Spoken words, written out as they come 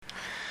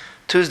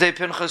Tuesday,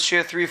 Pinchas,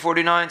 Shiur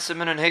 349,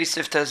 Siman and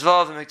Heisif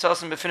Tezvav, and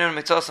Miktasim Befinin and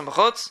Miktasim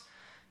B'chutz.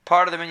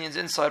 Part of the minyan's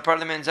inside, part of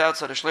the minyan's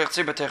outside. The Shliach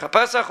Tzibur Techa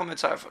Pesach or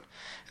Mitzarefon.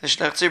 The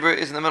Shliach Tzibur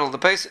is in the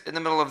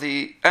middle of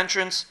the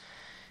entrance.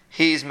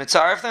 He's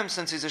Mitzaref them,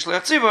 since he's a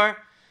Shliach Tzibur,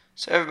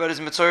 so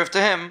everybody's Mitzaref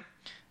to him,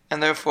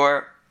 and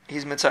therefore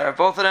he's Mitzaref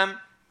both of them,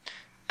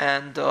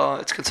 and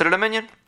it's considered a minyan.